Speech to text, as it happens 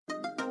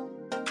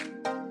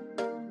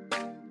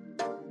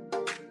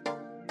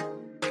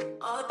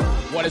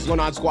What is going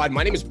on, squad?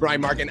 My name is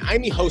Brian Mark, and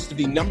I'm the host of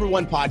the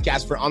 #1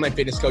 podcast for online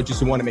fitness coaches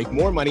who want to make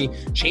more money,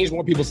 change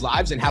more people's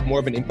lives, and have more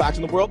of an impact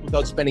in the world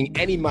without spending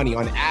any money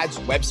on ads,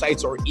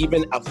 websites, or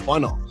even a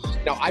funnel.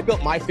 Now, I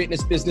built my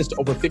fitness business to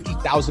over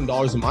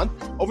 $50,000 a month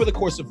over the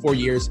course of 4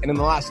 years. And in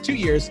the last 2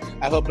 years,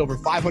 I've helped over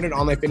 500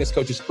 online fitness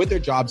coaches quit their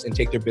jobs and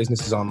take their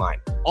businesses online.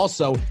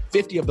 Also,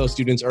 50 of those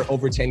students are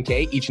over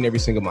 10K each and every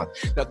single month.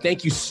 Now,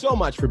 thank you so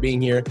much for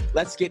being here.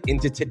 Let's get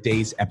into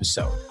today's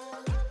episode.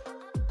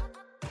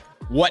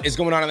 What is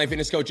going on, online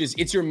fitness coaches?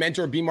 It's your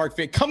mentor, B Mark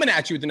Fit, coming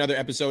at you with another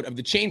episode of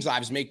the Change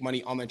Lives, Make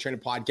Money Online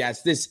Training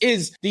Podcast. This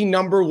is the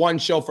 #1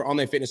 show for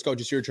online fitness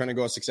coaches who are trying to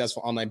grow a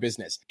successful online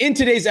business. In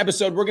today's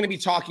episode, we're going to be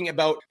talking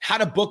about how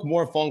to book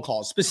more phone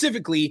calls,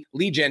 specifically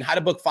lead gen, how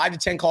to book 5 to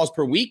 10 calls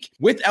per week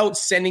without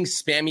sending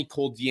spammy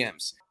cold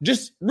DMs.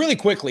 Just really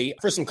quickly,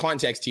 for some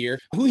context here,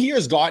 who here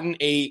has gotten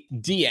a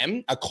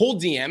DM, a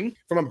cold DM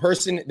from a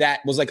person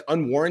that was like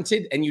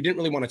unwarranted and you didn't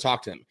really want to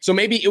talk to them? So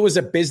maybe it was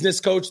a business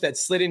coach that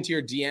slid into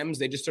your DMs.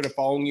 They just started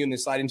following you and they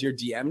slide into your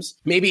DMs.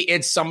 Maybe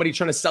it's somebody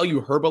trying to sell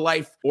you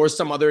Herbalife or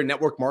some other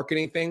network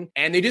marketing thing.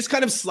 And they just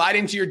kind of slide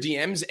into your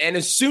DMs. And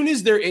as soon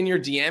as they're in your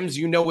DMs,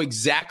 you know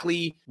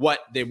exactly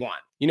what they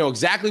want. You know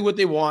exactly what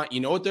they want. You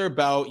know what they're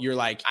about. You're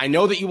like, I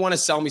know that you want to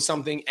sell me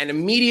something. And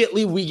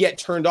immediately we get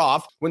turned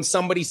off when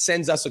somebody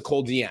sends us a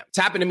cold DM. It's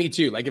happened to me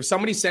too. Like if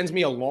somebody sends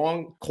me a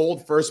long,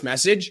 cold first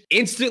message,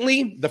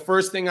 instantly, the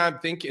first thing I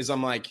think is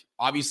I'm like,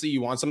 obviously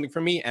you want something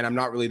from me and I'm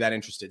not really that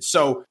interested.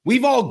 So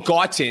we've all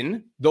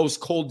gotten those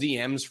cold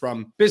DMs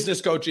from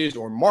business coaches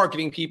or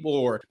marketing people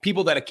or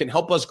people that can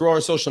help us grow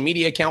our social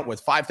media account with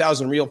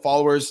 5,000 real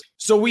followers.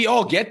 So we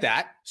all get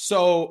that.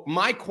 So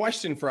my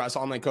question for us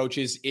online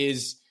coaches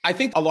is, I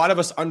think a lot of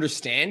us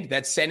understand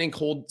that sending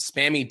cold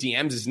spammy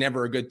DMs is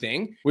never a good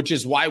thing, which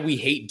is why we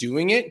hate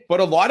doing it. But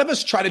a lot of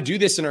us try to do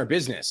this in our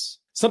business.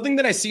 Something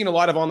that I see in a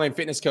lot of online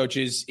fitness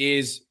coaches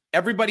is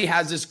everybody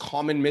has this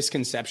common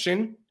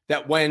misconception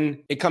that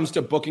when it comes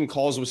to booking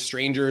calls with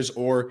strangers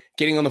or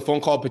getting on the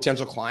phone call with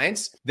potential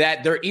clients,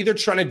 that they're either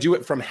trying to do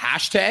it from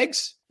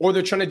hashtags or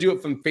they're trying to do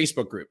it from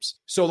Facebook groups.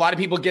 So a lot of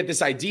people get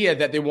this idea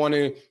that they want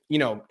to,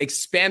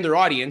 expand their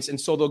audience.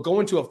 And so they'll go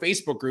into a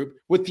Facebook group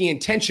with the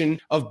intention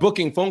of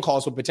booking phone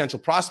calls with potential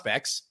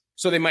prospects.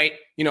 So they might,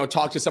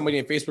 talk to somebody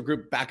in a Facebook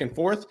group back and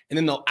forth, and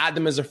then they'll add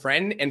them as a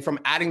friend. And from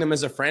adding them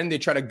as a friend, they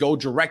try to go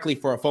directly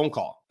for a phone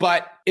call.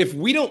 But if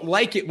we don't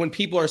like it when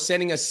people are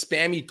sending us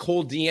spammy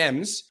cold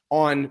DMs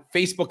on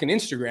Facebook and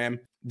Instagram,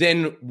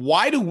 then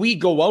why do we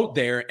go out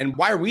there and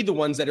why are we the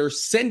ones that are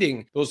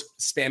sending those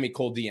spammy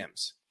cold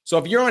DMs? So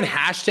if you're on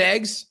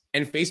hashtags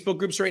and Facebook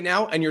groups right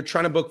now and you're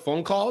trying to book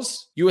phone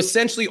calls, you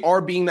essentially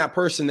are being that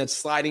person that's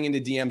sliding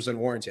into DMs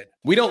unwarranted.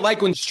 We don't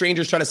like when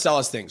strangers try to sell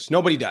us things.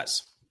 Nobody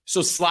does.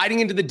 So sliding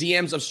into the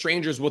DMs of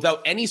strangers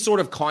without any sort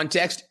of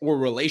context or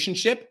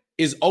relationship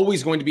is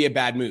always going to be a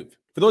bad move.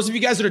 For those of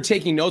you guys that are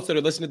taking notes that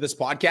are listening to this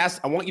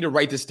podcast, I want you to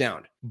write this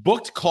down.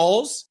 Booked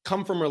calls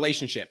come from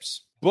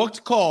relationships.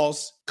 Booked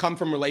calls come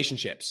from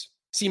relationships.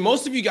 See,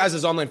 most of you guys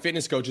as online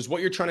fitness coaches,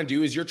 what you're trying to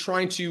do is you're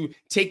trying to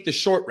take the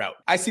short route.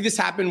 I see this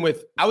happen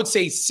with, I would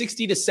say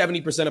 60 to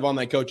 70% of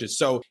online coaches.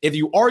 So if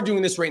you are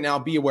doing this right now,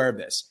 be aware of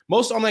this.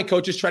 Most online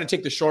coaches try to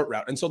take the short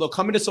route. And so they'll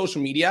come into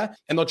social media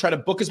and they'll try to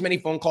book as many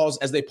phone calls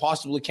as they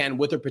possibly can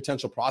with their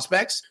potential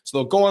prospects. So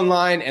they'll go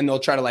online and they'll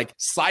try to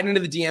slide into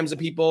the DMs of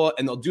people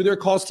and they'll do their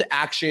calls to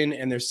action.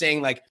 And they're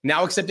saying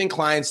now accepting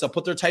clients. They'll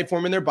put their type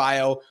form in their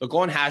bio. They'll go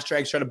on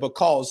hashtags, try to book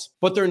calls,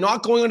 but they're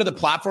not going onto the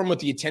platform with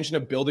the intention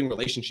of building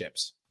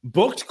relationships.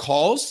 Booked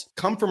calls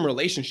come from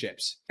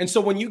relationships. And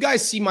so when you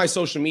guys see my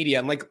social media,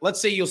 and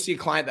let's say you'll see a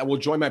client that will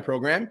join my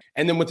program,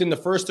 and then within the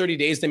first 30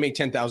 days, they make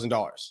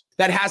 $10,000.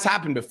 That has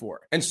happened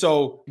before. And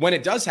so when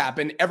it does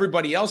happen,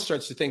 everybody else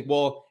starts to think,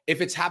 well, if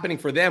it's happening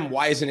for them,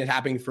 why isn't it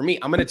happening for me?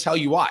 I'm going to tell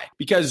you why.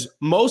 Because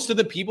most of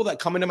the people that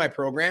come into my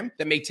program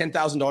that make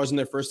 $10,000 in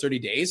their first 30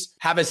 days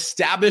have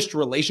established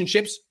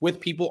relationships with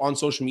people on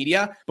social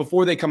media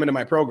before they come into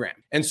my program.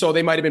 And so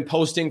they might have been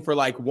posting for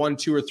 1,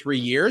 2, or 3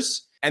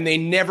 years. And they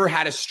never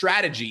had a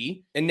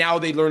strategy. And now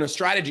they learn a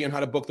strategy on how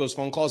to book those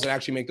phone calls and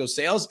actually make those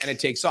sales, and it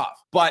takes off.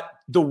 But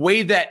the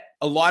way that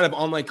a lot of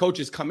online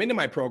coaches come into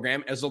my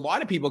program is a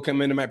lot of people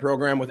come into my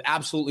program with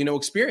absolutely no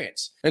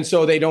experience. And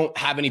so they don't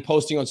have any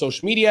posting on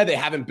social media. They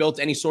haven't built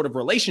any sort of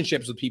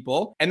relationships with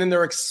people. And then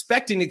they're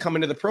expecting to come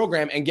into the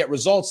program and get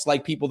results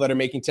like people that are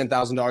making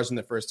 $10,000 in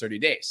the first 30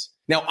 days.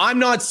 Now, I'm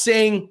not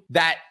saying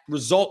that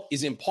result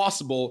is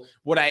impossible.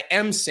 What I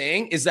am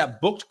saying is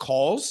that booked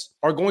calls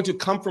are going to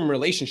come from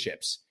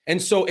relationships.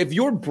 And so if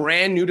you're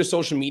brand new to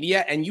social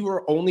media and you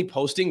are only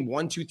posting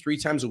 1, 2, 3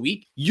 times a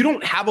week, you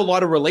don't have a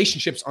lot of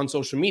relationships on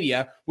social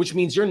media, which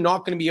means you're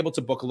not going to be able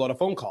to book a lot of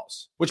phone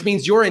calls, which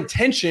means your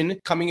intention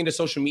coming into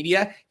social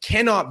media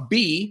cannot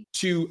be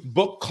to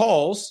book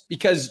calls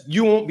because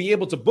you won't be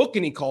able to book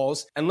any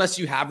calls unless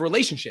you have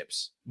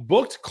relationships.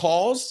 Booked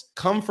calls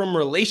come from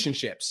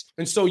relationships.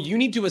 And so you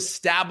need to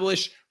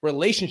establish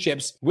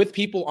relationships with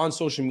people on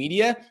social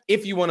media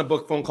if you want to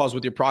book phone calls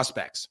with your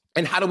prospects.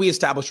 And how do we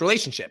establish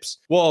relationships?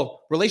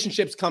 Well,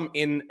 relationships come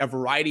in a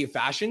variety of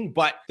fashion,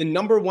 but the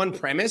number one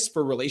premise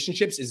for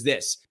relationships is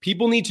this: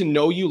 people need to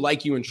know you,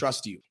 like you, and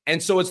trust you.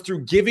 And so it's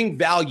through giving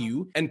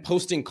value and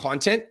posting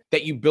content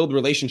that you build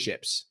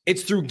relationships.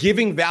 It's through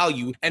giving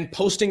value and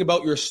posting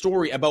about your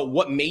story, about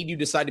what made you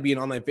decide to be an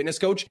online fitness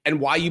coach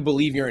and why you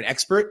believe you're an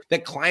expert,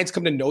 that clients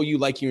come to know you,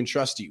 like you, and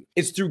trust you.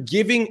 It's through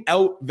giving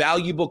out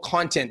valuable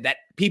content that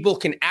people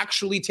can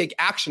actually take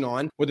action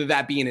on, whether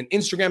that be in an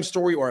Instagram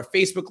story or a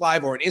Facebook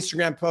Live or an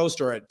Instagram post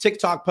or a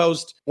TikTok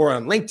post or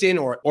on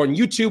LinkedIn or on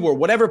YouTube or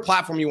whatever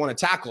platform you want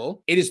to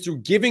tackle. It is through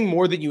giving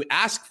more than you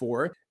ask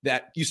for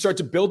that you start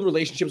to build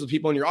relationships with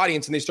people in your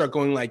audience, and they start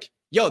going like,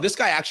 yo, this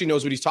guy actually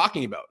knows what he's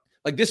talking about.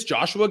 Like this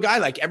Joshua guy,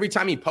 like every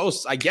time he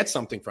posts, I get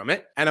something from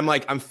it. And I'm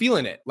like, I'm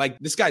feeling it. Like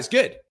this guy's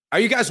good. Are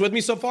you guys with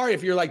me so far?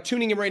 If you're like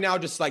tuning in right now,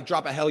 just like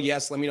drop a hell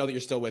yes. Let me know that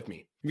you're still with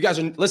me. If you guys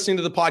are listening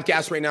to the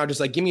podcast right now, just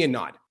like give me a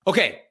nod.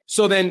 Okay.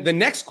 So then the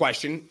next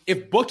question,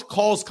 if booked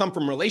calls come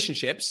from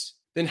relationships,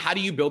 then how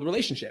do you build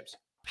relationships?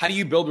 How do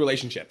you build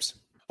relationships?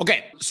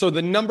 Okay. So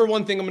the number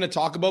one thing I'm going to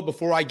talk about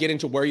before I get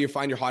into where you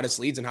find your hottest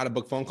leads and how to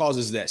book phone calls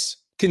is this.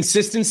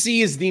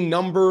 Consistency is the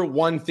number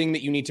one thing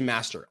that you need to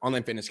master,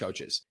 online fitness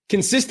coaches.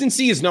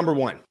 Consistency is number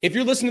one. If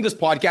you're listening to this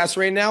podcast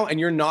right now and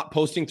you're not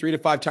posting 3 to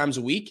 5 times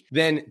a week,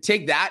 then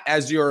take that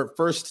as your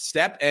first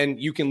step and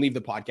you can leave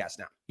the podcast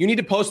now. You need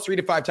to post 3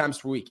 to 5 times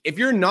per week. If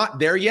you're not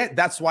there yet,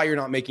 that's why you're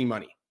not making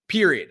money.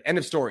 Period. End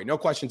of story. No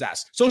questions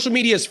asked. Social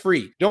media is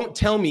free. Don't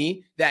tell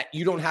me that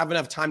you don't have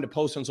enough time to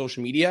post on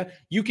social media.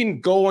 You can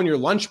go on your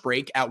lunch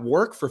break at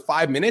work for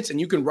 5 minutes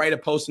and you can write a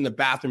post in the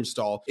bathroom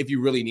stall if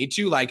you really need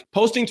to. Like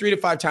posting 3 to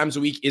 5 times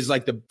a week is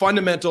like the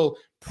fundamental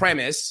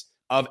premise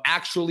of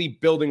actually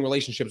building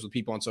relationships with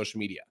people on social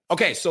media.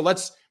 Okay, so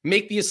let's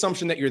make the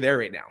assumption that you're there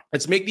right now.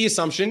 Let's make the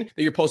assumption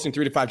that you're posting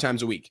 3 to 5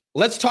 times a week.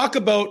 Let's talk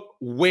about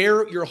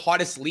where your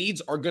hottest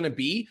leads are going to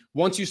be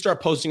once you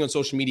start posting on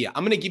social media.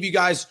 I'm going to give you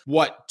guys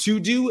what to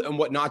do and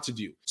what not to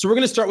do. So we're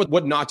going to start with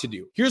what not to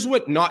do. Here's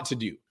what not to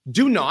do.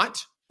 Do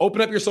not open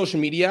up your social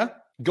media,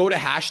 go to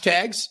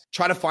hashtags,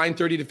 try to find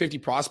 30 to 50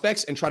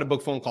 prospects and try to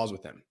book phone calls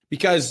with them.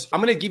 Because I'm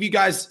going to give you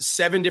guys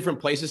 7 different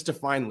places to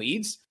find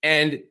leads,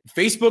 and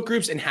Facebook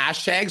groups and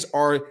hashtags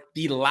are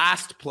the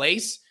last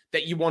place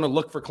that you want to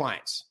look for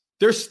clients.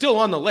 They're still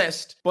on the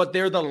list, but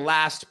they're the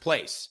last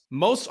place.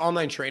 Most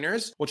online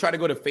trainers will try to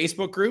go to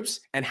Facebook groups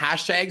and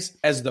hashtags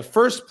as the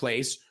first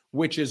place,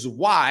 which is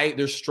why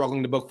they're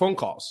struggling to book phone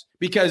calls,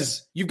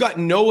 because you've got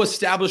no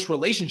established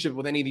relationship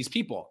with any of these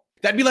people.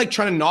 That'd be like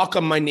trying to knock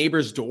on my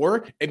neighbor's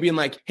door and being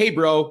like, hey,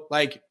 bro,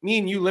 like me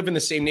and you live in the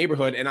same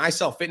neighborhood and I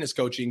sell fitness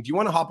coaching. Do you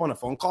want to hop on a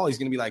phone call? He's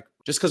going to be like,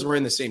 just because we're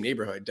in the same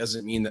neighborhood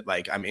doesn't mean that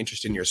like I'm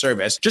interested in your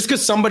service. Just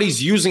because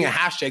somebody's using a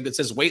hashtag that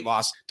says weight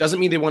loss doesn't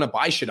mean they want to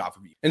buy shit off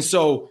of you. And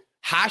so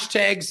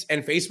hashtags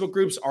and Facebook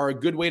groups are a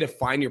good way to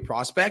find your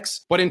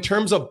prospects. But in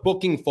terms of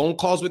booking phone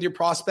calls with your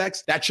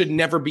prospects, that should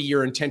never be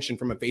your intention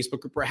from a Facebook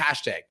group or a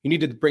hashtag. You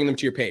need to bring them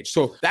to your page.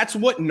 So that's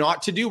what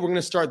not to do. We're going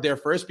to start there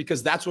first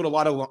because that's what a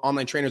lot of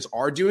online trainers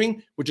are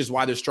doing, which is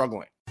why they're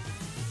struggling.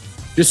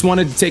 Just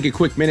wanted to take a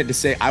quick minute to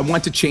say, I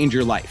want to change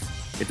your life.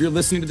 If you're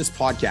listening to this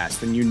podcast,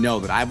 then you know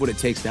that I have what it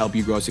takes to help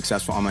you grow a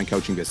successful online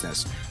coaching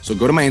business. So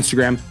go to my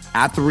Instagram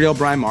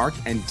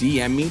 @TheRealBrianMark and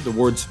DM me the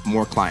words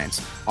more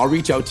clients. I'll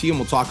reach out to you and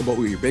we'll talk about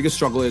what your biggest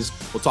struggle is.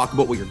 We'll talk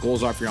about what your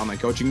goals are for your online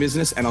coaching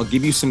business, and I'll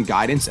give you some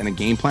guidance and a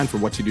game plan for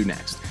what to do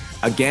next.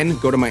 Again,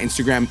 go to my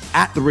Instagram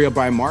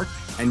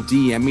 @TheRealBrianMark and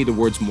DM me the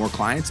words more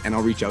clients, and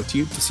I'll reach out to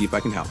you to see if I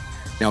can help.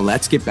 Now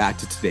let's get back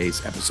to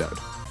today's episode.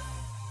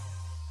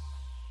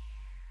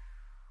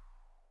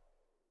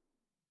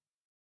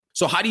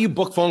 So how do you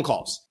book phone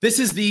calls? This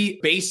is the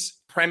base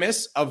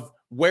premise of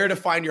where to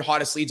find your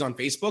hottest leads on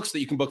Facebook so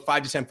that you can book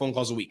 5 to 10 phone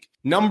calls a week.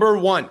 Number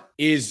 1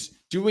 is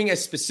doing a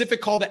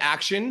specific call to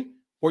action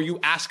where you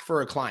ask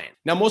for a client.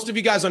 Now, most of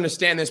you guys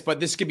understand this,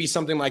 but this could be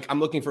something like, I'm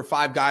looking for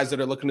 5 guys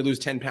that are looking to lose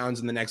 10 pounds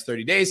in the next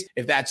 30 days.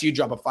 If that's you,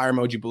 drop a fire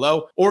emoji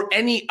below, or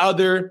any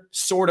other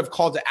sort of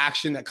call to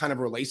action that kind of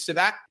relates to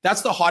that.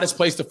 That's the hottest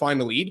place to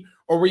find a lead.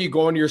 Or where you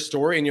go into your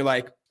story and you're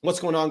like, what's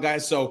going on,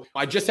 guys? So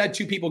I just had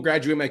 2 people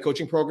graduate my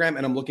coaching program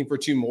and I'm looking for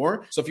 2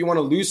 more. So if you want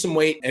to lose some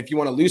weight, if you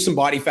want to lose some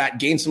body fat,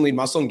 gain some lean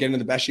muscle and get into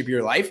the best shape of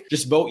your life,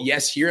 just vote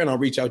yes here and I'll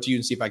reach out to you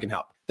and see if I can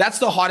help. That's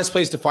the hottest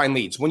place to find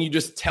leads. When you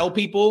just tell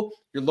people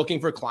you're looking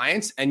for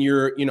clients and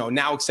you're,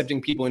 now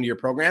accepting people into your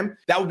program,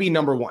 that would be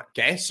number 1.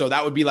 Okay. So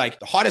that would be like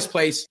the hottest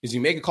place is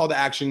you make a call to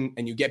action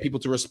and you get people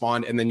to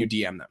respond and then you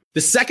DM them.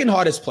 The second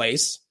hottest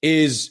place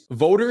is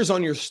voters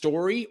on your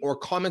story or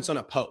comments on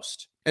a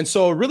post. And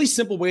so a really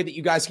simple way that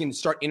you guys can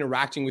start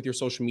interacting with your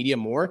social media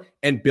more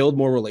and build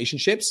more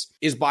relationships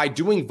is by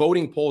doing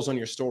voting polls on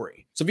your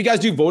story. So if you guys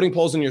do voting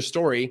polls in your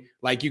story,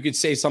 like you could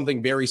say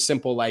something very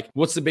simple, like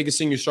what's the biggest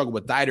thing you struggle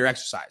with, diet or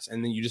exercise?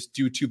 And then you just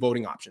do 2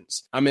 voting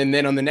options. And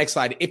then on the next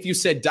slide, if you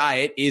said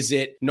diet, is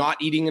it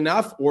not eating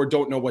enough or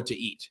don't know what to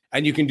eat?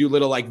 And you can do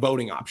little like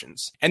voting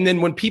options. And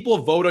then when people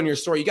vote on your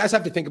story, you guys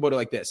have to think about it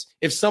like this.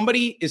 If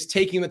somebody is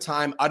taking the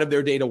time out of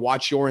their day to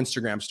watch your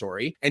Instagram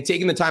story and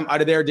taking the time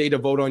out of their day to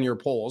vote on your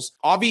polls,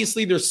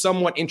 obviously they're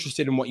somewhat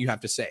interested in what you have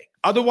to say.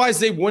 Otherwise,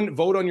 they wouldn't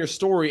vote on your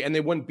story and they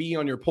wouldn't be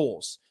on your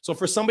polls. So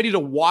for somebody to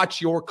watch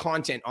your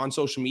content on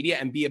social media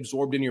and be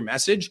absorbed in your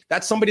message,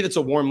 that's somebody that's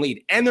a warm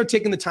lead and they're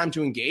taking the time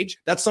to engage.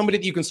 That's somebody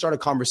that you can start a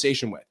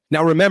conversation with.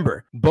 Now,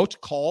 remember, booked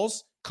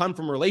calls come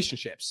from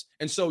relationships.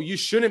 And so you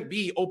shouldn't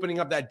be opening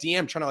up that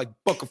DM trying to like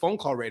book a phone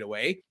call right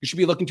away. You should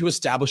be looking to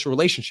establish a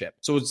relationship.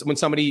 So it's when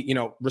somebody,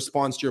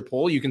 responds to your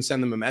poll, you can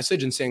send them a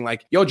message and saying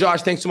like, yo,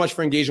 Josh, thanks so much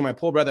for engaging my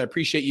poll, brother. I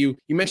appreciate you.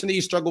 You mentioned that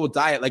you struggle with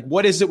diet. Like,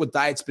 what is it with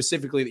diet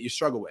specifically that you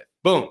struggle with?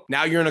 Boom.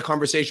 Now you're in a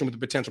conversation with a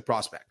potential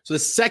prospect. So the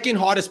second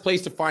hottest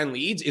place to find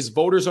leads is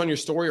voters on your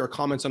story or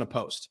comments on a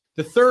post.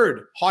 The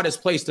third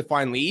hottest place to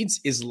find leads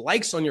is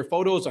likes on your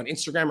photos on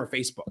Instagram or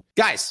Facebook.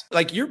 Guys,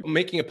 like you're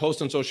making a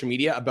post on social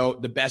media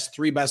about the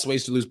 3 best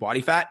ways to lose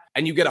body fat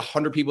and you get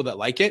 100 people that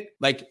like it.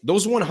 Like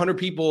those 100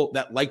 people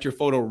that liked your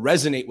photo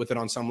resonate with it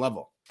on some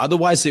level.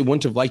 Otherwise, they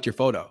wouldn't have liked your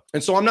photo.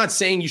 And so I'm not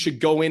saying you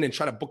should go in and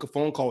try to book a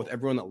phone call with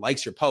everyone that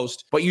likes your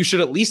post, but you should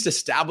at least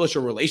establish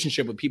a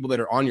relationship with people that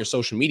are on your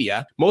social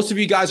media. Most of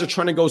you guys are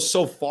trying to go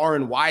so far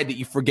and wide that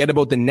you forget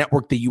about the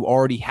network that you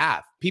already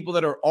have. People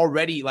that are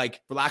already, like,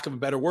 for lack of a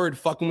better word,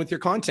 fucking with your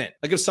content.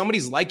 Like if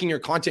somebody's liking your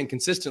content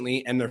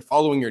consistently and they're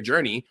following your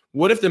journey,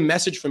 what if the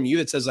message from you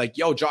that says like,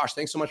 yo, Josh,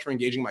 thanks so much for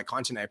engaging my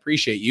content. I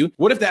appreciate you.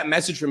 What if that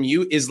message from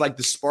you is like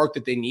the spark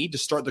that they need to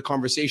start the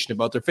conversation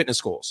about their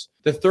fitness goals?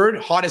 The third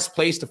hottest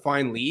place to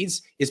find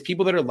leads is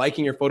people that are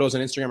liking your photos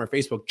on Instagram or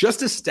Facebook.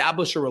 Just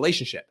establish a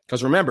relationship.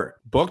 Because remember,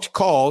 booked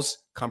calls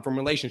come from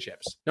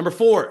relationships. Number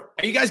 4,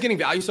 are you guys getting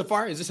value so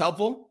far? Is this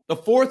helpful? The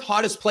 4th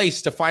hottest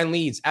place to find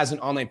leads as an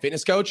online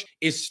fitness coach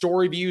is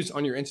story views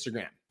on your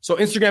Instagram. So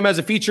Instagram has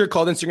a feature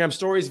called Instagram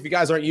Stories. If you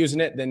guys aren't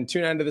using it, then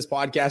tune into this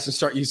podcast and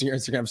start using your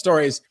Instagram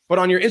Stories. But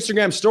on your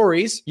Instagram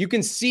Stories, you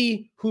can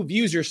see who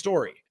views your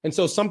story. And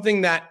so something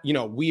that,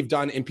 we've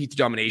done in PT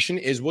Domination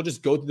is we'll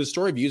just go through the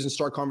story views and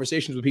start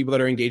conversations with people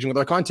that are engaging with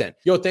our content.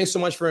 Yo, thanks so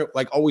much for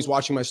always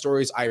watching my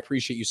stories. I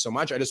appreciate you so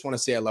much. I just want to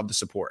say I love the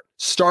support.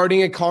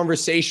 Starting a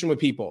conversation with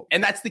people.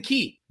 And that's the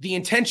key. The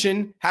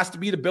intention has to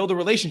be to build a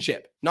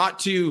relationship, not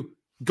to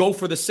go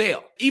for the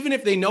sale. Even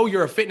if they know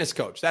you're a fitness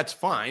coach, that's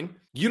fine.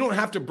 You don't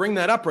have to bring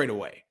that up right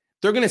away.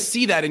 They're going to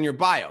see that in your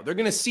bio. They're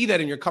going to see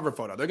that in your cover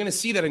photo. They're going to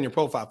see that in your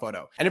profile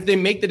photo. And if they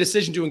make the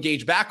decision to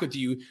engage back with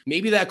you,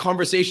 maybe that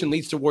conversation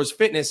leads towards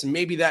fitness, and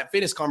maybe that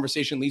fitness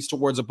conversation leads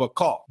towards a book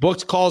call.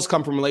 Booked calls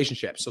come from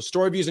relationships. So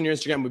story views on your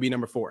Instagram would be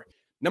number 4.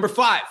 Number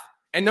 5.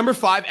 And number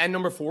 5 and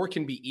number 4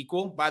 can be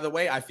equal, by the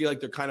way. I feel like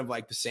they're kind of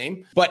like the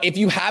same. But if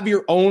you have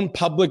your own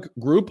public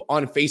group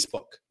on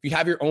Facebook,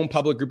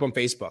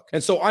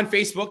 And so on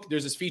Facebook,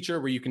 there's this feature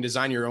where you can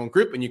design your own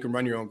group and you can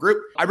run your own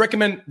group. I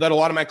recommend that a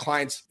lot of my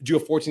clients do a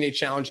 14-day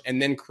challenge and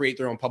then create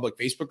their own public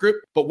Facebook group.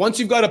 But once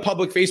you've got a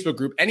public Facebook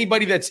group,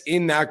 anybody that's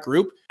in that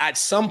group at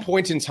some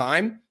point in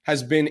time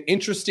has been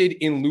interested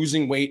in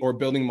losing weight or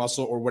building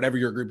muscle or whatever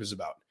your group is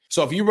about.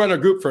 So if you run a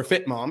group for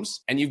fit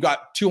moms and you've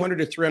got 200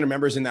 to 300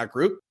 members in that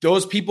group,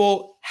 those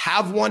people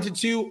have wanted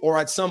to, or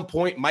at some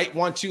point might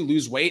want to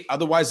lose weight.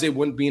 Otherwise, they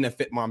wouldn't be in a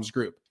fit moms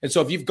group. And so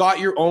if you've got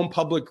your own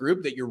public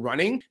group that you're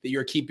running, that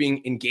you're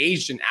keeping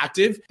engaged and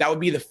active, that would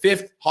be the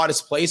 5th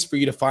hottest place for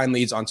you to find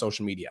leads on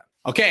social media.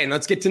 Okay, and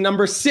let's get to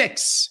number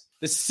 6.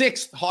 The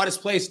 6th hottest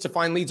place to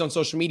find leads on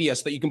social media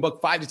so that you can book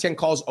 5 to 10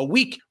 calls a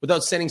week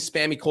without sending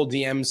spammy cold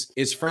DMs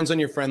is friends on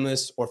your friend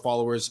list or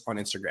followers on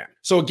Instagram.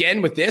 So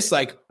again, with this,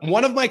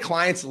 one of my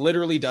clients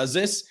literally does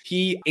this.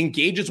 He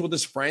engages with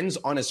his friends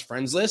on his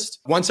friends list.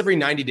 Once every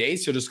 90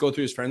 days, he'll just go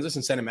through his friends list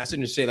and send a message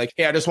and say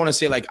hey, I just want to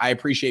say I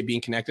appreciate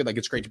being connected.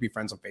 It's great to be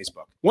friends on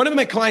Facebook. One of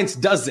my clients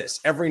does this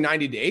every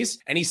 90 days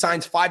and he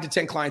signs 5 to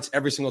 10 clients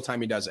every single time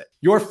he does it.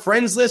 Your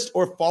friends list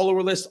or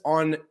follower list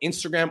on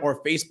Instagram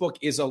or Facebook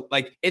is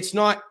it's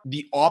not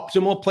the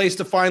optimal place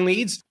to find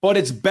leads, but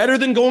it's better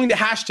than going to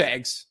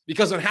hashtags,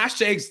 because on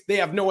hashtags, they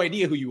have no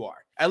idea who you are.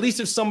 At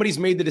least if somebody's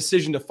made the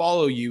decision to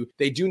follow you,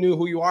 they do know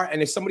who you are.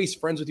 And if somebody's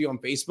friends with you on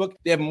Facebook,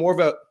 they have more of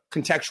a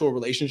contextual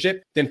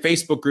relationship than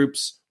Facebook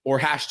groups or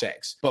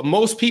hashtags. But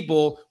most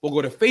people will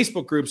go to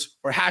Facebook groups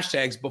or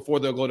hashtags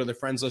before they'll go to their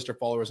friends list or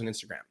followers on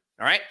Instagram.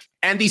 All right.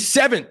 And the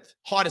 7th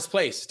hottest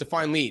place to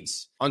find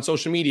leads on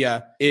social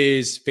media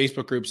is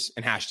Facebook groups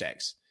and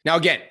hashtags. Now,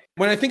 again,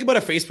 when I think about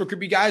a Facebook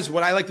group, you guys,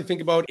 what I like to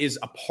think about is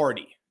a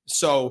party.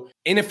 So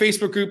in a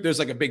Facebook group, there's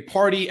a big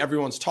party.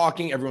 Everyone's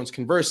talking, everyone's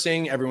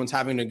conversing, everyone's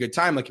having a good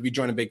time. If you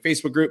join a big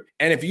Facebook group,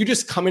 and if you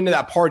just come into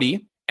that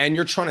party and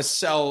you're trying to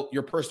sell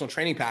your personal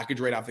training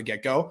package right off the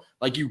get-go,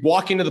 you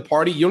walk into the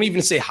party, you don't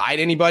even say hi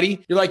to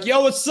anybody. You're like,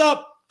 yo, what's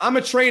up? I'm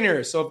a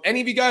trainer. So if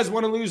any of you guys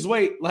want to lose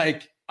weight,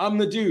 I'm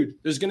the dude.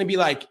 There's going to be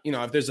like,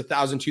 if there's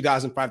 1,000,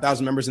 2,000,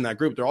 5,000 members in that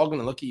group, they're all going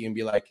to look at you and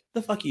be like,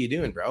 the fuck are you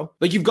doing, bro?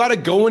 Like, you've got to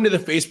go into the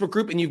Facebook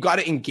group and you've got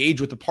to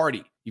engage with the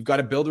party. You've got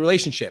to build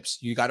relationships.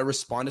 You got to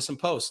respond to some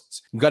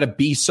posts. You've got to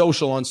be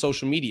social on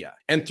social media.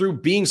 And through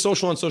being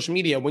social on social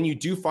media, when you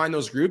do find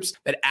those groups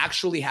that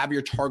actually have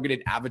your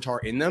targeted avatar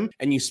in them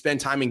and you spend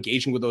time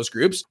engaging with those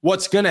groups,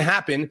 what's going to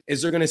happen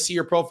is they're going to see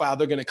your profile.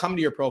 They're going to come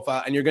to your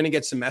profile and you're going to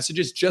get some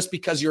messages just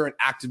because you're an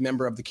active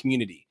member of the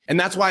community. And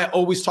that's why I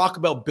always talk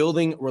about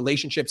building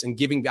relationships and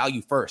giving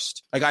value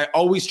first. Like, I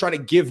always try to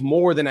give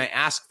more than I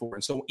ask for.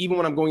 And so even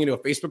when I'm going into a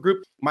Facebook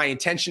group, my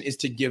intention is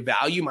to give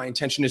value. My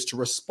intention is to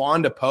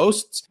respond to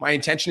posts. My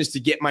intention is to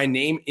get my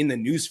name in the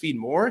newsfeed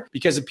more,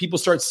 because if people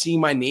start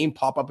seeing my name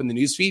pop up in the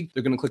newsfeed,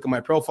 they're going to click on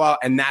my profile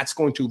and that's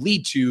going to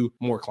lead to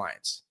more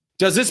clients.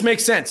 Does this make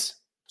sense?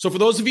 So for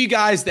those of you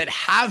guys that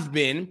have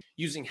been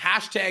using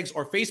hashtags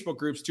or Facebook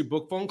groups to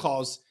book phone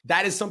calls,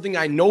 that is something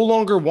I no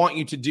longer want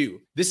you to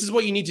do. This is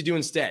what you need to do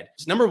instead.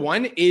 So number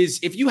one is,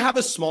 if you have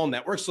a small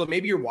network, so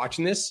maybe you're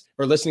watching this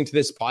or listening to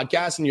this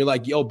podcast and you're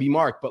like, yo, B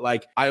Mark, but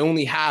like, I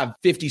only have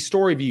 50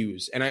 story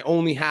views and I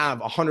only have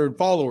 100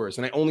 followers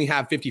and I only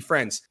have 50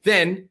 friends.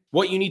 Then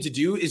what you need to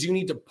do is you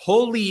need to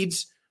pull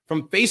leads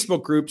from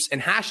Facebook groups and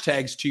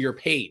hashtags to your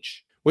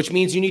page, which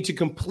means you need to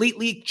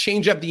completely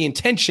change up the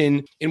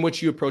intention in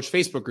which you approach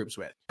Facebook groups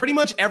with. Pretty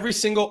much every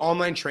single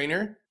online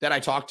trainer that I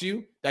talk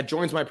to that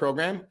joins my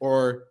program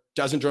or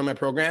doesn't join my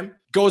program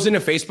goes into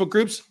Facebook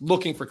groups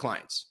looking for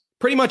clients.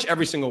 Pretty much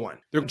every single one.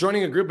 They're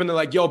joining a group and they're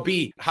like, yo,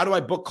 B, how do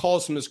I book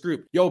calls from this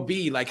group? Yo,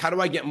 B, like, how do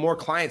I get more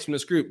clients from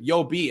this group?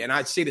 Yo, B, and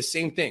I'd say the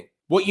same thing.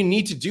 What you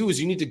need to do is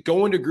you need to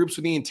go into groups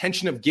with the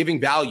intention of giving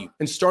value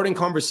and starting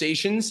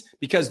conversations,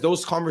 because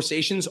those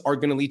conversations are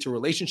going to lead to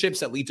relationships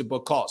that lead to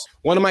book calls.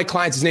 One of my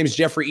clients, his name is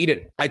Jeffrey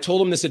Eden. I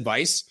told him this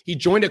advice. He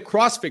joined a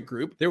CrossFit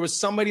group. There was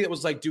somebody that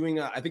was like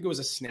doing, I think it was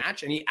a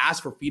snatch, and he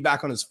asked for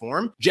feedback on his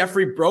form.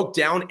 Jeffrey broke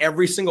down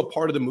every single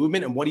part of the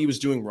movement and what he was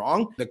doing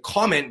wrong. The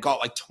comment got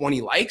like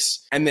 20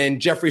 likes. And then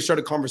Jeffrey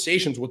started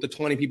conversations with the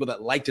 20 people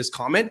that liked his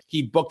comment.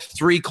 He booked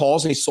 3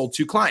 calls and he sold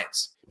 2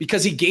 clients.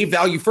 Because he gave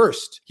value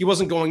first. He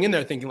wasn't going in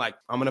there thinking like,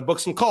 I'm going to book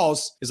some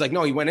calls. It's like,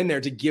 no, he went in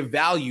there to give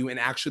value and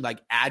actually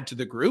like add to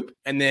the group.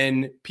 And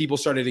then people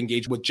started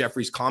engaging with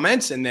Jeffrey's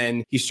comments. And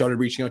then he started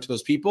reaching out to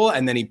those people.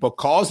 And then he booked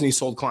calls and he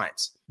sold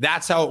clients.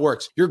 That's how it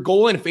works. Your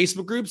goal in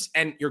Facebook groups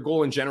and your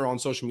goal in general on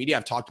social media,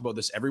 I've talked about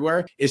this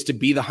everywhere, is to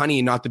be the honey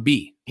and not the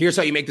bee. Here's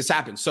how you make this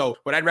happen. So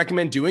what I'd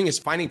recommend doing is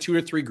finding 2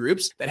 or 3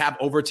 groups that have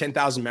over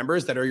 10,000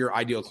 members that are your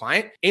ideal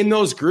client. In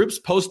those groups,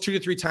 post 2 to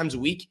 3 times a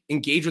week,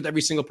 engage with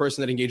every single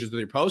person that engages with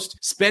your post,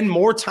 spend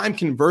more time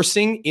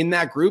conversing in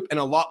that group and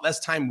a lot less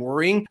time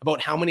worrying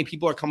about how many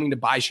people are coming to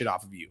buy shit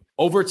off of you.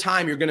 Over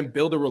time, you're going to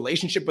build a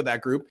relationship with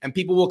that group and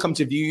people will come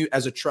to view you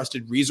as a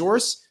trusted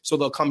resource. So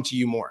they'll come to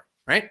you more.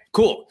 Right?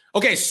 Cool.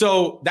 Okay.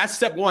 So that's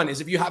step 1,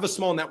 is if you have a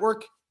small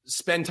network,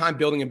 spend time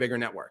building a bigger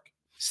network.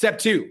 Step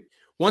 2,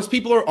 once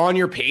people are on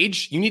your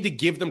page, you need to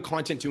give them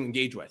content to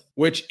engage with,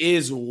 which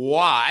is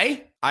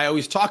why I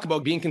always talk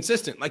about being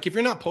consistent. Like, if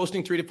you're not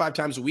posting 3 to 5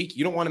 times a week,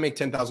 you don't want to make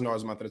 $10,000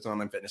 a month as an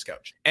online fitness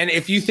coach. And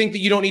if you think that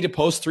you don't need to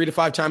post 3 to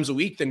 5 times a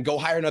week, then go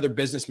hire another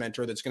business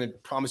mentor that's going to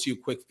promise you a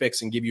quick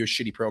fix and give you a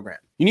shitty program.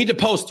 You need to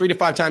post 3 to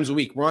 5 times a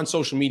week. We're on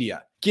social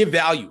media. Give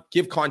value,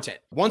 give content.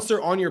 Once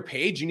they're on your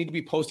page, you need to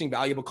be posting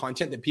valuable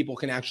content that people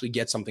can actually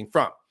get something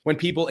from. When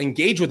people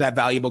engage with that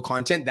valuable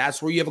content,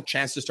 that's where you have a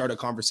chance to start a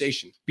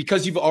conversation.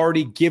 Because you've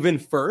already given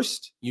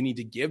first, you need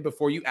to give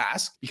before you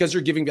ask. Because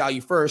you're giving value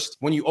first,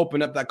 when you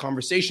open up that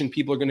conversation,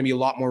 people are going to be a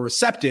lot more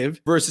receptive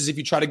versus if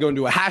you try to go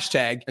into a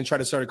hashtag and try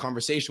to start a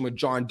conversation with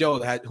John Doe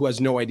who has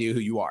no idea who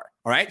you are.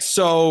 All right.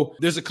 So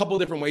there's a couple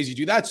of different ways you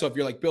do that. So if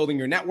you're like building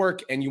your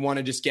network and you want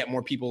to just get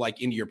more people like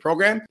into your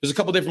program, there's a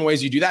couple of different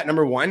ways you do that.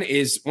 Number 1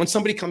 is when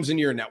somebody comes into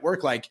your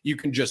network, like you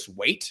can just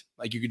wait.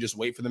 Like you could just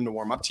wait for them to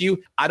warm up to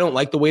you. I don't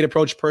like the wait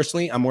approach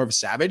personally. I'm more of a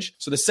savage.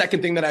 So the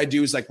second thing that I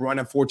do is like run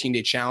a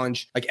 14-day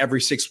challenge like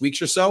every 6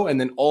 weeks or so. And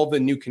then all the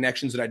new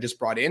connections that I just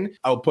brought in,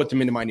 I will put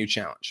them into my new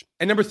challenge.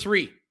 And number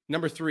three,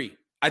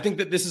 I think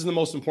that this is the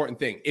most important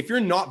thing. If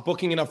you're not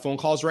booking enough phone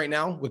calls right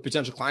now with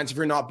potential clients, if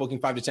you're not booking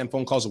 5 to 10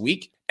 phone calls a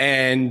week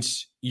and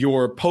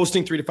you're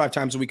posting 3 to 5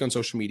 times a week on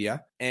social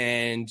media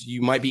and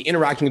you might be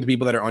interacting with the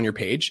people that are on your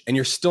page and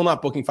you're still not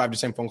booking 5 to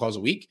 10 phone calls a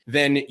week,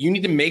 then you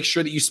need to make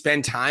sure that you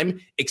spend time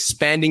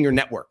expanding your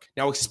network.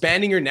 Now,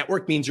 expanding your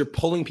network means you're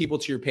pulling people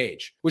to your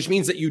page, which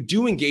means that you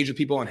do engage with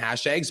people on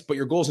hashtags, but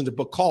your goal isn't to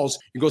book calls.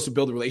 Your goal is to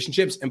build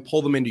relationships and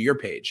pull them into your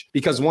page.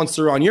 Because once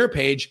they're on your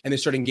page and they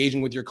start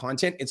engaging with your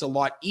content, it's a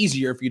lot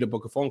easier for you to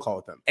book a phone call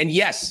with them. And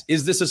yes,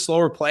 is this a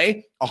slower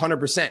play?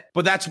 100%.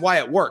 But that's why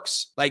it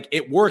works. Like,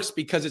 it works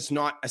because it's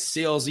not a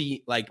sales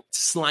salesy, like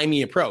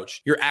slimy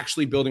approach. You're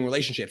actually building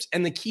relationships.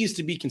 And the key is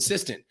to be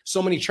consistent.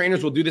 So many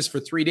trainers will do this for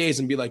 3 days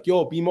and be like,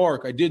 yo, B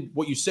Mark, I did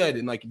what you said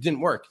and like it didn't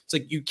work. It's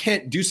like you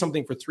can't do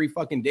something for 3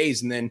 fucking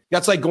days. And then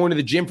that's like going to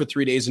the gym for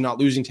 3 days and not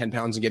losing 10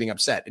 pounds and getting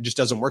upset. It just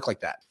doesn't work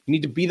like that. You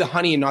need to be the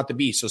honey and not the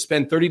bee. So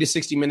spend 30 to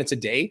 60 minutes a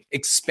day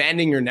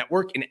expanding your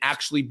network and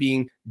actually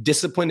being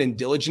disciplined and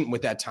diligent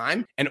with that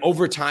time. And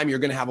over time, you're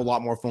going to have a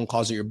lot more phone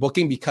calls that you're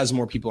booking because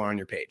more people are on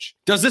your page.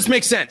 Does this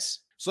make sense?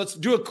 So let's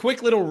do a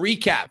quick little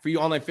recap for you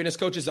online fitness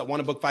coaches that want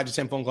to book 5 to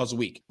 10 phone calls a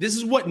week. This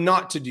is what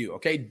not to do,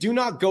 okay? Do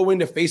not go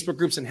into Facebook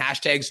groups and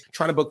hashtags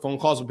trying to book phone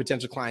calls with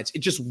potential clients. It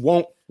just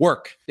won't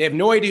work. They have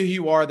no idea who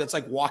you are. That's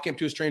like walking up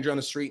to a stranger on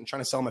the street and trying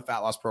to sell them a fat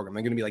loss program.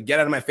 They're going to be like, get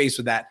out of my face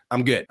with that.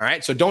 I'm good. All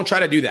right. So don't try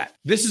to do that.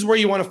 This is where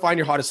you want to find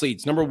your hottest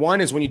leads. Number 1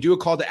 is when you do a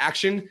call to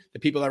action, the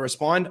people that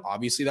respond,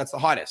 obviously that's the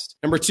hottest.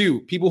 Number 2,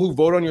 people who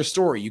vote on your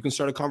story. You can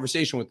start a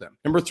conversation with them.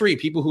 Number 3,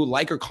 people who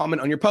like or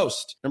comment on your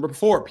post. Number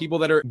 4, people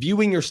that are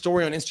viewing your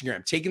story on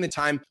Instagram, taking the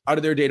time out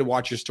of their day to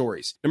watch your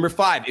stories. Number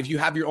 5, if you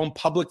have your own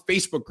public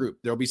Facebook group,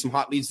 there'll be some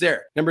hot leads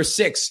there. Number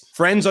 6,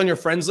 friends on your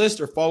friends list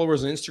or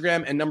followers on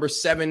Instagram. And number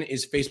 7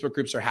 is Facebook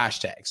groups or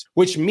hashtags,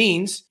 which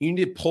means you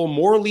need to pull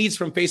more leads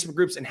from Facebook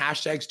groups and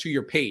hashtags to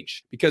your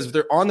page, because if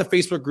they're on the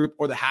Facebook group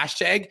or the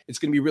hashtag, it's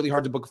going to be really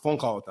hard to book a phone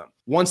call with them.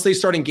 Once they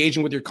start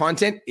engaging with your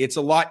content, it's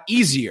a lot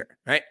easier,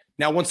 right?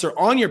 Now, once they're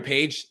on your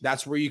page,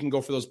 that's where you can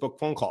go for those book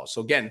phone calls.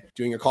 So again,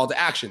 doing your call to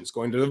actions,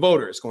 going to the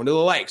voters, going to the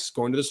likes,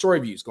 going to the story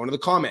views, going to the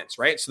comments,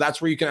 right? So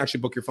that's where you can actually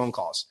book your phone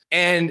calls.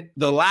 And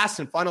the last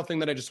and final thing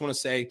that I just want to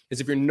say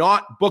is if you're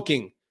not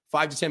booking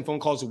 5 to 10 phone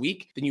calls a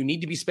week, then you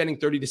need to be spending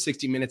 30 to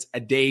 60 minutes a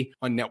day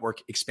on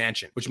network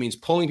expansion, which means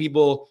pulling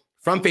people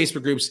from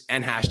Facebook groups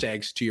and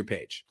hashtags to your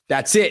page.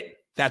 That's it.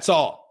 That's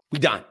all. We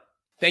done.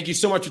 Thank you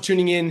so much for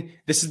tuning in.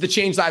 This is the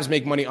Change Lives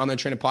Make Money Online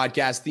Training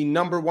Podcast, the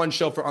 #1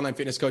 show for online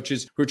fitness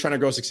coaches who are trying to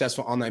grow a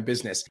successful online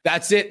business.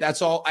 That's it.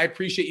 That's all. I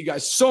appreciate you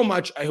guys so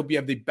much. I hope you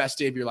have the best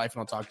day of your life, and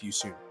I'll talk to you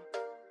soon.